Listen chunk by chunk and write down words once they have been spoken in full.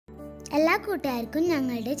എല്ലാ കൂട്ടുകാർക്കും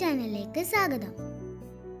ഞങ്ങളുടെ ചാനലിലേക്ക് സ്വാഗതം.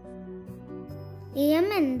 EM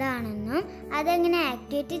എന്താണെന്നും അതെങ്ങനെ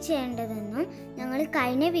ആക്ടിവേറ്റ് ചെയ്യേണ്ടതെന്നും ഞങ്ങൾ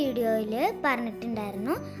കഴിഞ്ഞ വീഡിയോയിൽ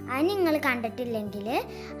പറഞ്ഞിട്ടുണ്ടായിരുന്നു. അത് നിങ്ങൾ കണ്ടിട്ടില്ലെങ്കിൽ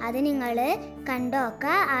അത് നിങ്ങൾ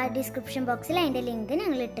കണ്ടോക്കുക. ആ ഡിസ്ക്രിപ്ഷൻ ബോക്സിൽ അതിൻ്റെ ലിങ്ക്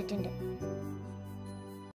ഞങ്ങൾ ഇട്ടിട്ടുണ്ട്.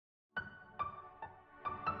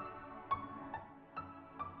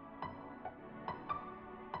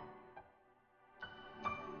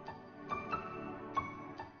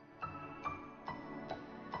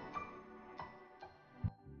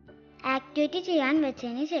 ആക്ടിവേറ്റ് ചെയ്യാൻ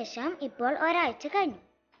വെച്ചതിന് ശേഷം ഇപ്പോൾ ഒരാഴ്ച കഴിഞ്ഞു.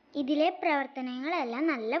 ഇതിലെ പ്രവർത്തനങ്ങളെല്ലാം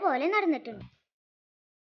നല്ലപോലെ നടന്നിട്ടുണ്ട്.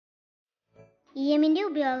 EMന്റെ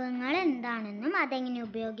ഉപയോഗങ്ങൾ എന്താണെന്നും അതെങ്ങനെ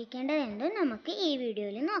ഉപയോഗിക്കേണ്ടതെന്നും നമുക്ക് ഈ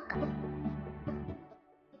വീഡിയോയിൽ നോക്കാം.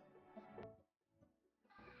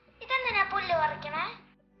 ഇതെന്തിനാ പുല്ല് പറിക്കണേ?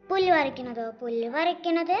 പുല്ല്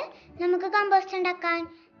പറിക്കണത് നമുക്ക് കമ്പോസ്റ്റ് ഉണ്ടാക്കാൻ.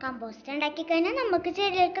 കമ്പോസ്റ്റ് ഉണ്ടാക്കി കഴിഞ്ഞാൽ നമുക്ക്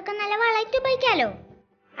ചെടികൾക്കൊക്കെ നല്ല വളമായിട്ട് ഉപയോഗിക്കാമല്ലോ.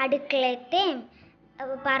 അടുക്കളത്തെയും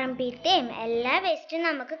പറമ്പിലത്തെയും എല്ലാ വേസ്റ്റും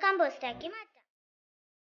നമുക്ക് കമ്പോസ്റ്റ് ആക്കി മാറ്റാം.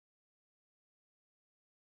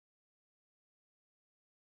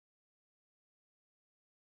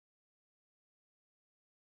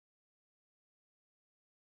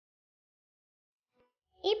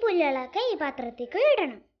 ഈ പുല്ലുകളൊക്കെ ഈ പാത്രത്തേക്ക്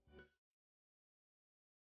ഇടണം.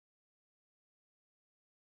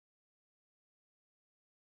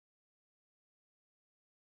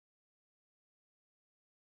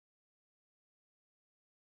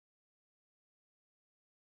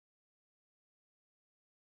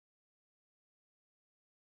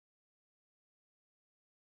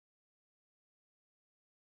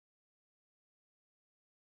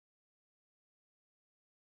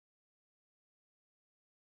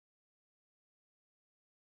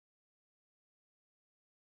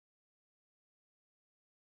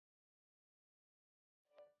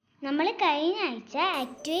 നമ്മൾ കഴിഞ്ഞ ആഴ്ച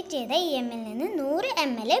ആക്ടിവേറ്റ് ചെയ്ത EMൽ നിന്ന് 100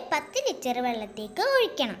 ml 10 ലിറ്റർ വെള്ളത്തേക്ക്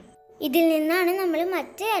ഒഴിക്കണം. ഇതിൽ നിന്നാണ് നമ്മൾ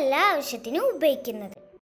മറ്റ് എല്ലാ ആവശ്യത്തിനും ഉപയോഗിക്കുന്നത്.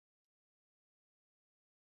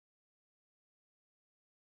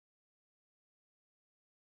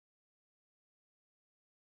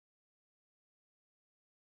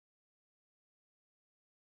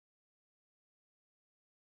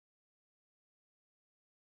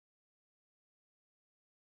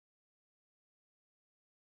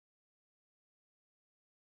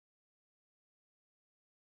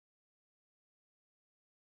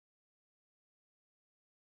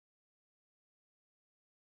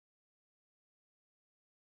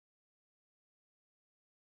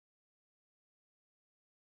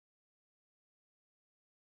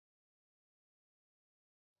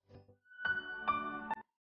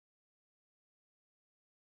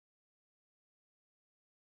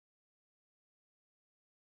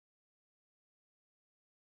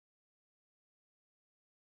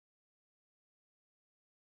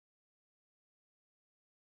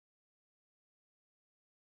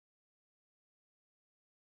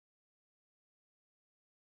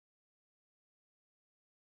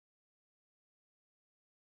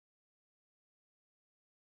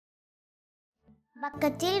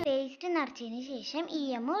 ബക്കറ്റിൽ വേസ്റ്റ് നിറച്ചതിന് ശേഷം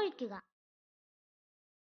EM ഒഴിക്കുക.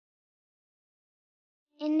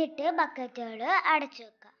 എന്നിട്ട് ബക്കറ്റുകൾ അടച്ചു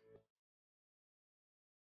വെക്കുക.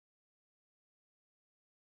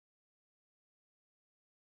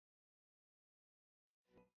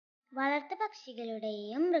 വളർത്തു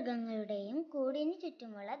പക്ഷികളുടെയും മൃഗങ്ങളുടെയും കൂടിന്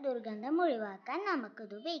ചുറ്റുമുള്ള ദുർഗന്ധം ഒഴിവാക്കാൻ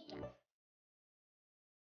നമുക്കിത് ഉപയോഗിക്കാം.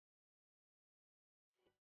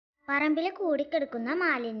 പറമ്പിൽ കൂടിക്കിടക്കുന്ന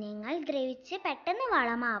മാലിന്യങ്ങൾ ദ്രവിച്ച് പെട്ടെന്ന്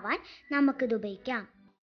വളമാവാൻ നമുക്കിത് ഉപയോഗിക്കാം.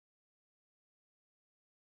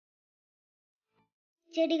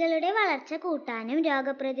 ചെടികളുടെ വളർച്ച കൂട്ടാനും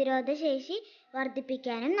രോഗപ്രതിരോധ ശേഷി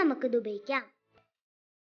വർദ്ധിപ്പിക്കാനും നമുക്കിത് ഉപയോഗിക്കാം.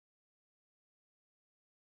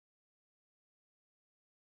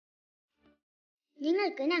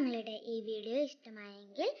 നിങ്ങൾക്ക് ഞങ്ങളുടെ ഈ വീഡിയോ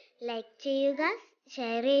ഇഷ്ടമായെങ്കിൽ ലൈക്ക് ചെയ്യുക,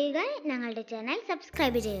 ഷെയർ ചെയ്യുക, ഞങ്ങളുടെ ചാനൽ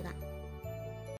സബ്സ്ക്രൈബ് ചെയ്യുക.